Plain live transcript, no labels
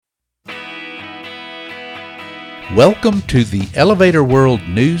Welcome to the Elevator World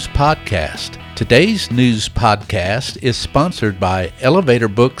News Podcast. Today's news podcast is sponsored by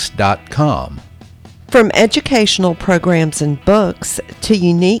ElevatorBooks.com. From educational programs and books to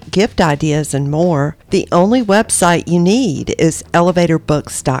unique gift ideas and more, the only website you need is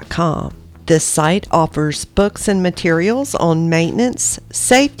ElevatorBooks.com. This site offers books and materials on maintenance,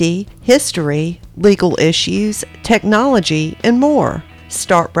 safety, history, legal issues, technology, and more.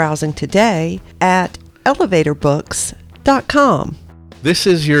 Start browsing today at ElevatorBooks.com. This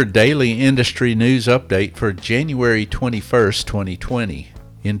is your daily industry news update for January 21st, 2020.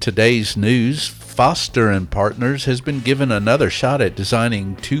 In today's news, Foster & Partners has been given another shot at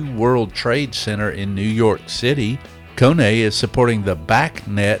designing Two World Trade Center in New York City. Kone is supporting the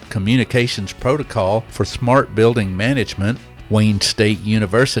BACnet communications protocol for smart building management. Wayne State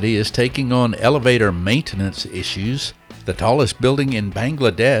University is taking on elevator maintenance issues. The tallest building in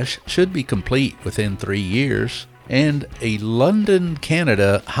Bangladesh should be complete within 3 years. And a London,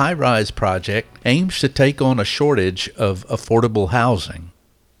 Canada high-rise project aims to take on a shortage of affordable housing.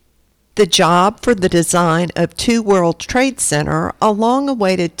 The job for the design of Two World Trade Center, a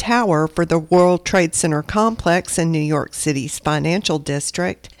long-awaited tower for the World Trade Center complex in New York City's financial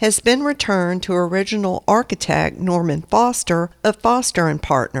district, has been returned to original architect Norman Foster of Foster &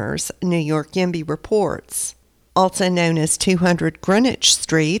 Partners, New York YIMBY reports. Also known as 200 Greenwich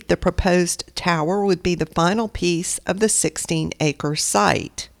Street, the proposed tower would be the final piece of the 16-acre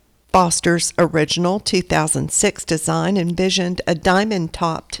site. Foster's original 2006 design envisioned a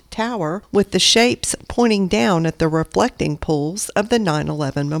diamond-topped tower with the shapes pointing down at the reflecting pools of the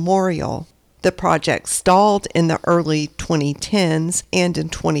 9/11 memorial. The project stalled in the early 2010s, and in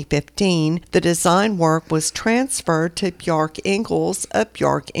 2015, the design work was transferred to Bjarke Ingels of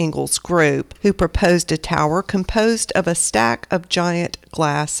Bjarke Ingels Group, who proposed a tower composed of a stack of giant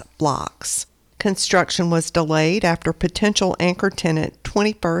glass blocks. Construction was delayed after potential anchor tenant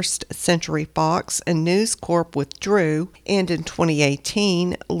 21st Century Fox and News Corp withdrew, and in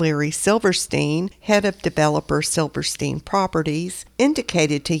 2018, Larry Silverstein, head of developer Silverstein Properties,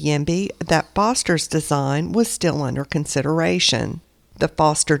 indicated to YIMBY that Foster's design was still under consideration. The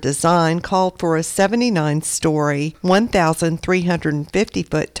Foster design called for a 79-story,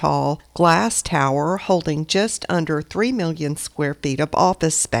 1,350-foot tall glass tower holding just under 3 million square feet of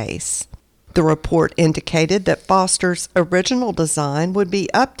office space. The report indicated that Foster's original design would be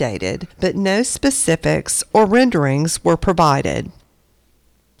updated, but no specifics or renderings were provided.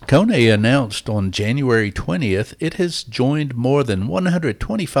 Kone announced on January 20th it has joined more than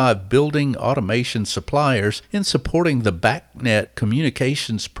 125 building automation suppliers in supporting the BACnet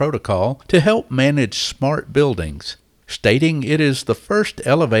communications protocol to help manage smart buildings, stating it is the first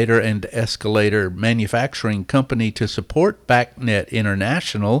elevator and escalator manufacturing company to support BACnet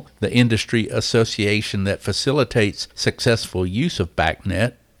International, the industry association that facilitates successful use of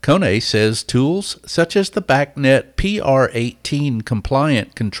BACnet. Kone says tools such as the BACnet PR18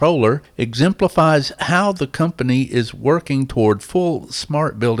 compliant controller exemplifies how the company is working toward full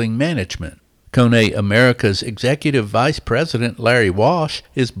smart building management. Kone America's Executive Vice President Larry Walsh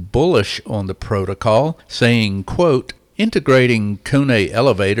is bullish on the protocol, saying, quote, "Integrating Kone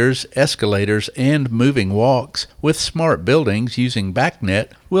elevators, escalators, and moving walks with smart buildings using BACnet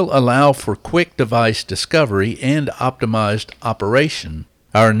will allow for quick device discovery and optimized operation.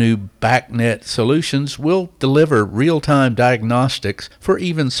 Our new BACnet solutions will deliver real-time diagnostics for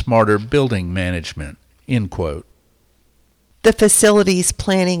even smarter building management." End quote. The Facilities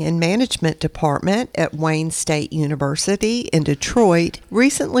Planning and Management Department at Wayne State University in Detroit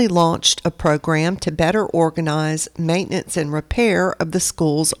recently launched a program to better organize maintenance and repair of the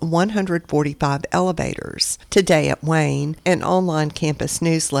school's 145 elevators. Today at Wayne, an online campus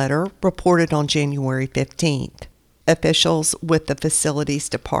newsletter reported on January 15th. Officials with the Facilities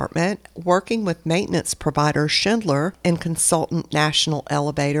Department, working with maintenance provider Schindler and consultant National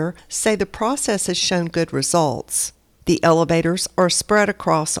Elevator, say the process has shown good results. The elevators are spread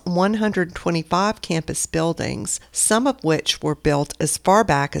across 125 campus buildings, some of which were built as far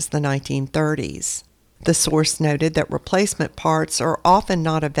back as the 1930s. The source noted that replacement parts are often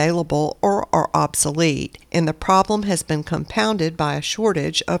not available or are obsolete, and the problem has been compounded by a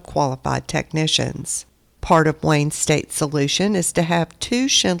shortage of qualified technicians. Part of Wayne State's solution is to have 2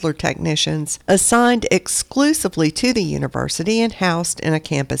 Schindler technicians assigned exclusively to the university and housed in a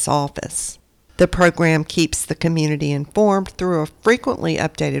campus office. The program keeps the community informed through a frequently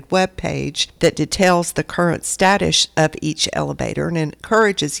updated web page that details the current status of each elevator and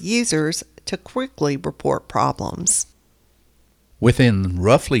encourages users to quickly report problems. Within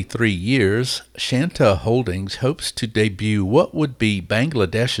roughly 3 years, Shanta Holdings hopes to debut what would be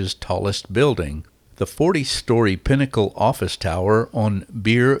Bangladesh's tallest building. the 40-story Pinnacle office tower on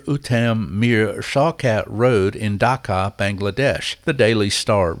Bir Uttam Mir Shawkat Road in Dhaka, Bangladesh, the Daily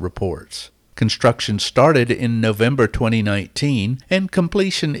Star reports. Construction started in November 2019 and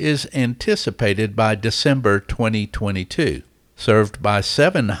completion is anticipated by December 2022. Served by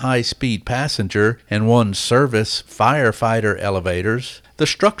 7 high-speed passenger and 1 service firefighter elevators, the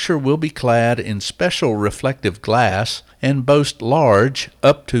structure will be clad in special reflective glass and boast large,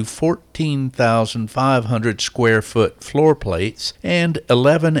 up to 14,500 square foot floor plates and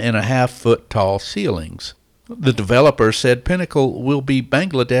 11.5-foot tall ceilings. The developer said Pinnacle will be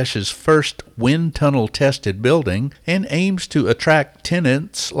Bangladesh's first wind tunnel tested building and aims to attract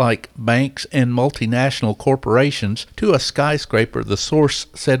tenants like banks and multinational corporations to a skyscraper the source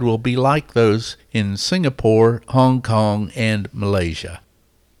said will be like those in Singapore, Hong Kong, and Malaysia.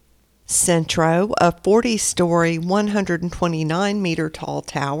 Centro, a 40-story, 129-meter-tall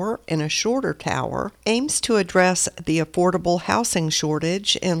tower and a shorter tower, aims to address the affordable housing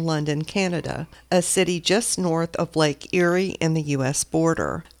shortage in London, Canada, a city just north of Lake Erie and the U.S.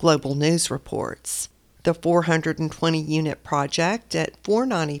 border, Global News reports. The 420-unit project at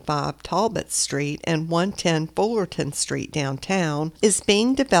 495 Talbot Street and 110 Fullerton Street downtown is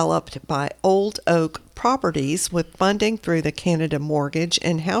being developed by Old Oak Properties with funding through the Canada Mortgage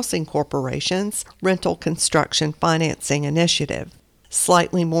and Housing Corporation's Rental Construction Financing Initiative.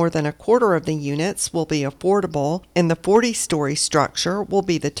 Slightly more than a quarter of the units will be affordable, and the 40-story structure will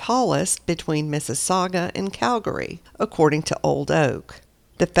be the tallest between Mississauga and Calgary, according to Old Oak.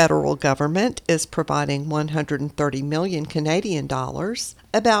 The federal government is providing 130 million Canadian dollars,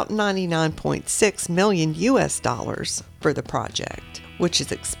 about 99.6 million US dollars for the project, which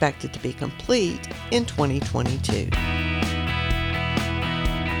is expected to be complete in 2022.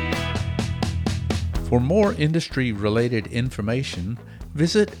 For more industry-related information,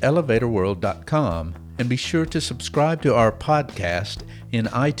 visit elevatorworld.com and be sure to subscribe to our podcast in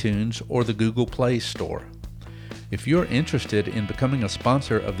iTunes or the Google Play Store. If you're interested in becoming a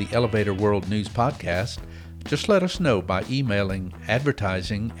sponsor of the Elevator World News Podcast, just let us know by emailing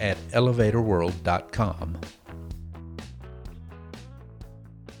advertising@elevatorworld.com.